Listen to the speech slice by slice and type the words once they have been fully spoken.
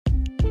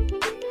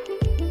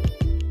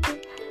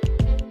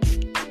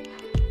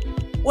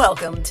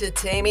Welcome to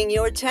Taming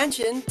Your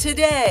Tension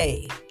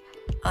today.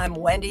 I'm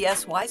Wendy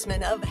S.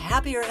 Wiseman of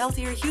Happier,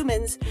 Healthier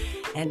Humans,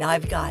 and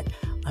I've got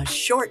a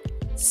short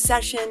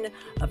session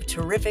of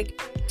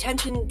terrific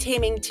tension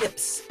taming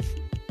tips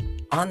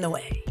on the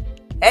way.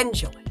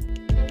 Enjoy.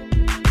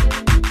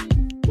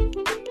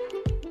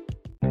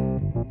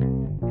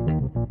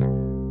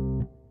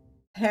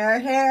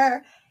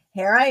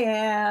 Here I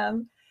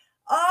am.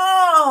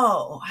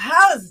 Oh,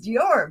 how's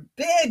your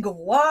big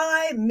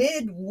Y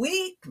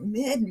midweek,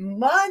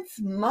 mid-month?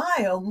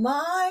 My, oh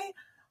my,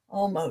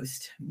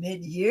 almost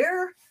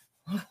mid-year?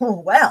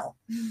 Well,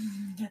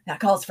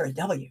 that calls for a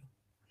W.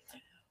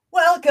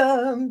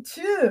 Welcome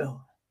to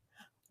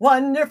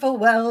Wonderful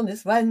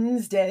Wellness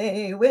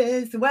Wednesday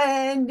with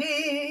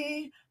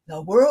Wendy,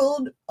 the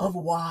world of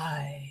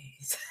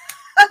Wise.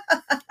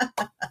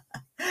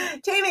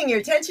 Taming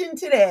your tension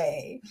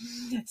today.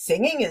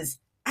 Singing is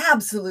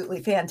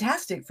absolutely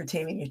fantastic for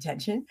taming your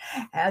tension,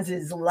 as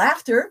is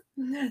laughter,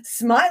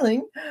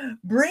 smiling,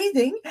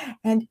 breathing,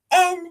 and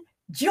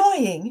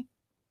enjoying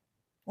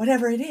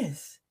whatever it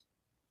is,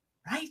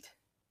 right?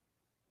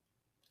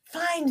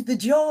 Find the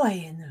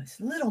joy in those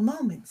little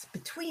moments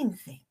between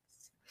things.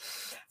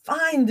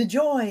 Find the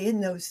joy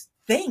in those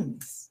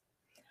things.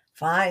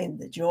 Find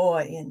the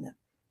joy in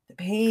the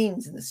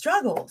pains and the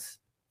struggles.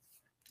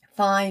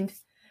 Find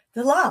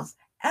the love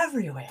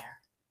everywhere.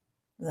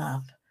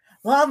 Love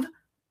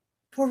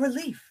for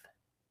relief.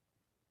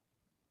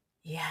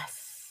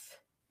 Yes,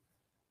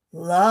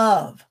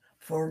 love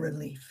for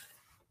relief.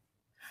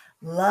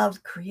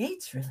 Love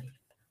creates relief.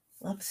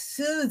 Love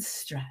soothes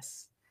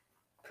stress,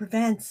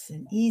 prevents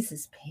and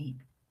eases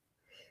pain.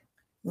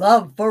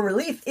 Love for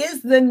Relief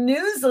is the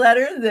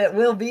newsletter that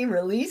will be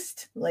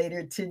released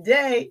later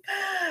today.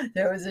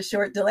 There was a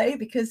short delay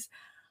because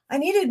I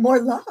needed more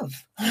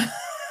love.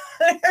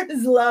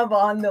 There's love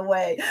on the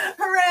way.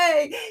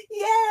 Hooray!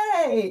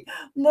 Yay!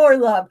 More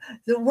love.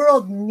 The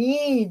world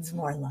needs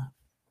more love.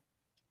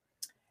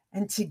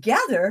 And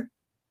together,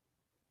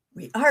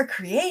 we are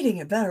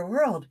creating a better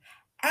world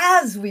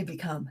as we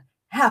become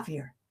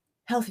happier,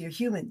 healthier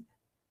human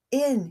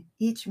in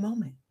each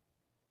moment,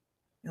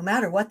 no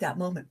matter what that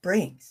moment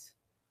brings.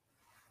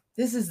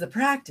 This is the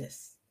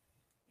practice.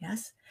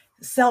 Yes?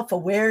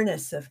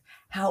 Self-awareness of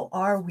how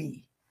are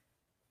we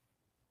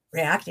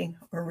reacting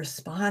or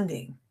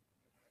responding,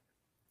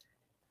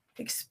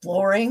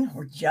 exploring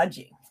or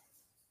judging,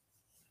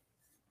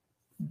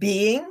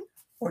 being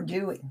or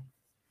doing.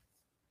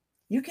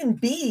 You can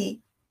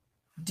be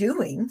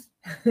doing.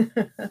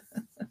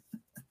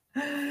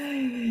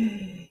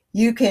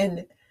 You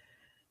can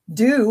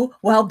do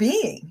while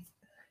being.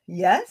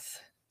 Yes?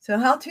 So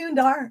how tuned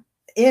are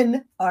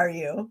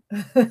you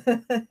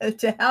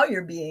to how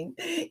you're being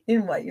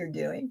in what you're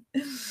doing?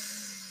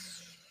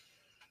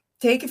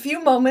 Take a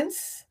few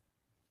moments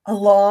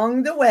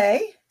along the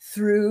way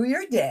through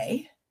your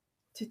day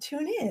to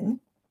tune in,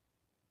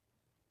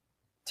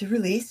 to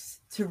release,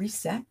 to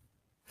reset,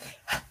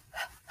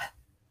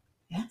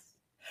 yes,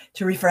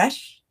 to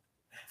refresh,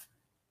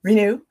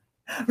 renew,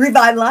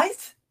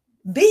 revitalize,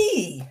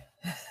 be.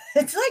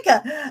 It's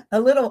like a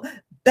little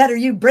better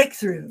you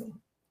breakthrough,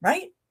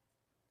 right?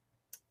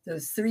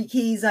 Those 3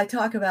 keys I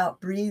talk about: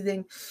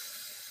 breathing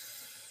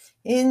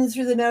in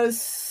through the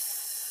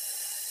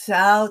nose,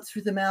 out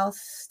through the mouth,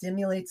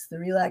 stimulates the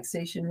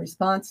relaxation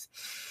response.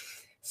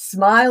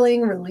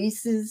 Smiling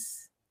releases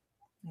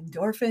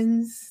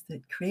endorphins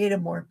that create a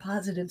more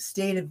positive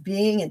state of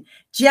being, and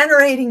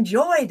generating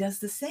joy does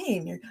the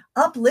same. You're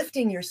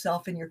uplifting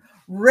yourself and you're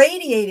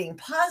radiating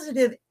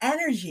positive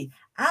energy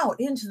out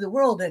into the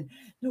world, and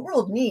the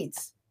world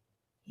needs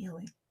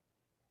healing,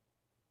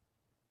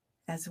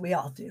 as we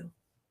all do.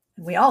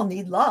 And we all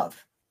need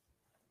love.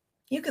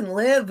 You can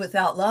live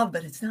without love,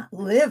 but it's not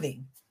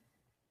living.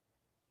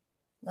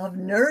 Love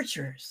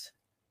nurtures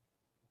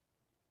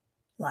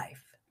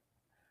life.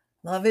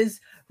 Love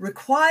is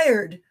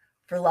required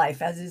for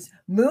life, as is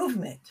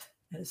movement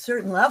at a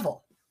certain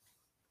level.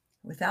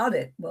 Without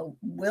it, we'll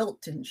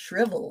wilt and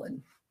shrivel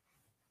and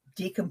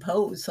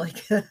decompose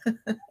like a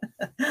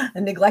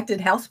neglected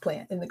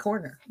houseplant in the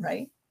corner,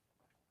 right?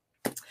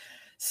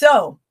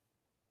 So,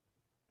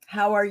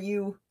 how are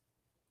you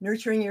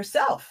nurturing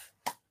yourself?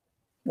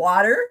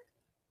 Water,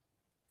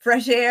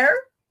 fresh air,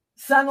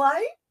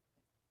 sunlight,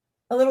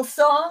 a little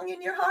song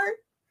in your heart.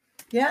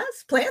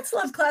 Yes, plants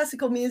love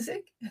classical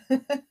music.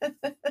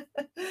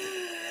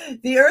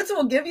 The earth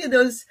will give you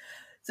those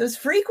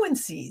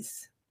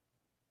frequencies,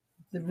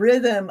 the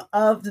rhythm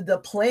of the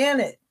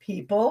planet,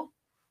 people.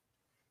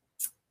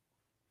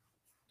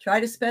 Try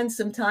to spend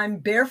some time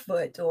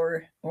barefoot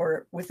or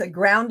with a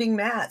grounding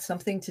mat,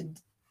 something to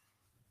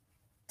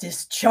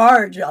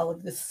discharge all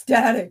of the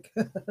static.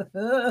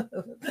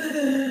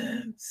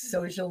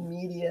 Social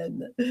media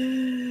and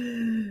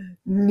the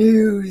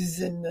news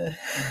and the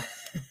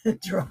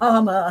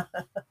drama.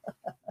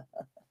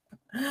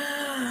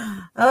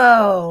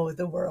 Oh,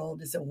 the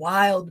world is a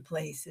wild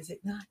place, is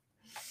it not?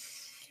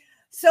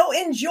 So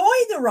enjoy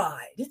the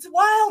ride. It's a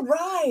wild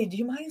ride.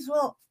 You might as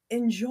well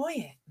enjoy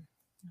it.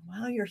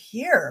 while you're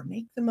here,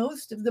 make the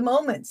most of the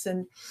moments.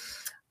 And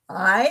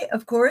I,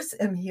 of course,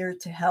 am here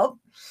to help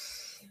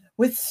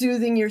with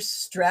soothing your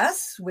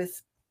stress,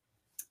 with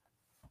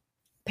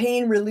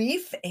pain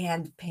relief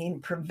and pain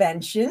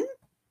prevention.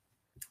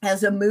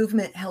 As a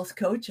movement health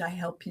coach, I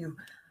help you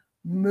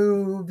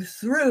move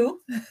through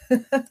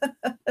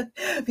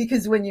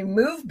because when you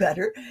move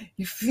better,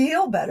 you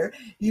feel better,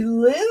 you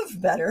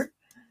live better,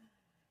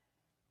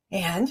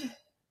 and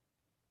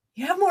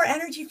you have more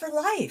energy for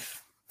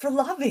life, for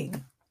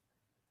loving,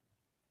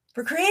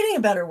 for creating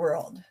a better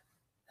world,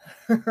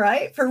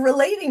 right? For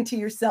relating to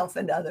yourself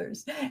and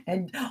others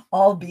and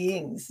all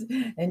beings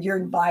and your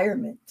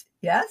environment.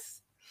 Yes?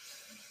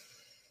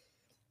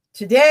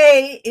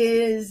 Today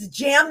is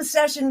jam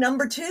session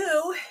number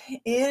 2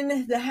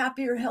 in the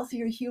Happier,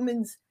 Healthier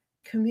Humans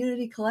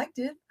Community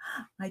Collective.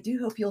 I do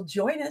hope you'll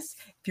join us.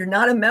 If you're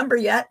not a member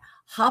yet,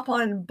 hop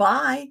on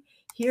by.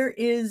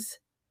 That's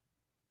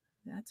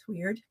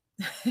weird.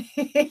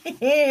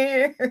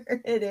 Here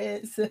it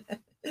is.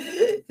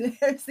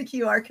 There's the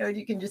QR code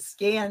you can just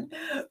scan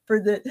for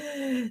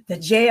the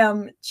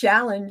Jam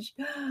Challenge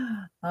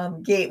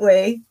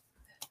gateway.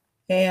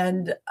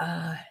 And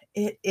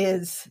it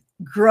is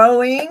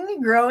growing.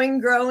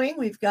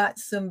 We've got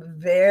some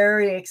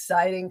very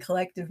exciting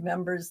collective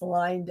members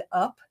lined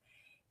up,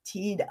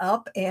 teed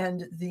up,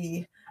 and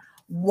the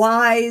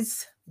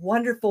wise,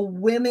 wonderful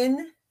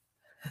women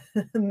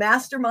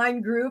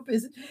mastermind group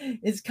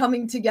is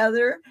coming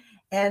together.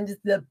 And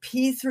the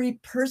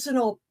P3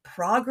 Personal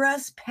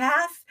Progress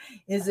Path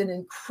is an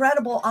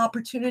incredible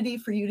opportunity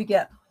for you to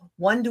get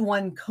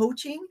one-to-one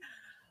coaching.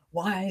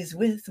 Wise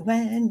with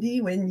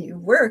Wendy, when you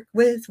work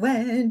with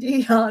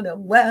Wendy on a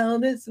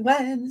Wellness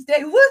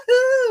Wednesday.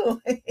 Woohoo!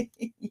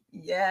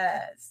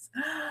 Yes.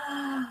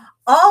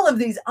 All of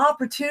these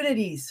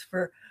opportunities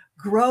for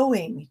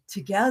growing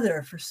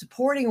together, for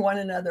supporting one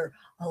another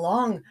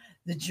along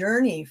the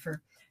journey,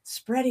 for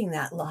spreading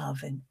that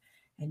love and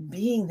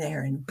being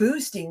there and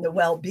boosting the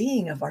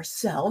well-being of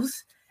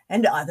ourselves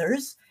and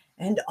others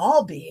and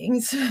all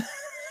beings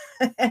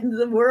and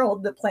the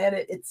world, the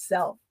planet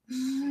itself.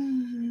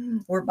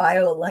 We're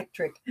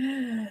bioelectric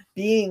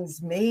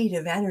beings made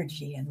of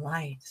energy and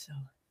light. So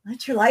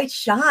let your light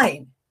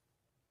shine.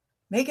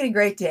 Make it a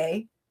great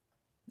day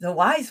the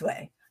wise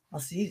way.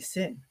 I'll see you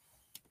soon.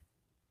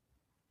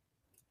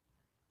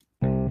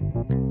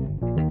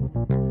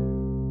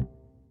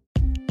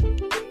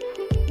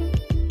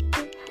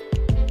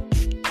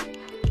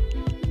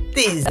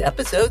 These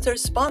episodes are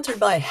sponsored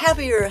by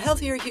Happier,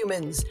 Healthier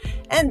Humans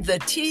and the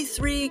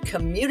T3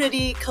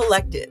 Community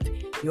Collective,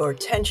 your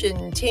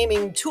tension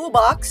taming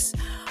toolbox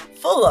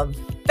full of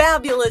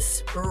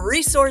fabulous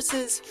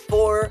resources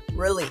for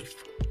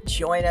relief.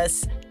 Join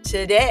us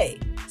today.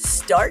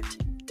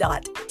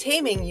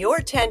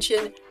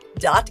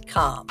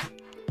 Start.tamingyourtension.com.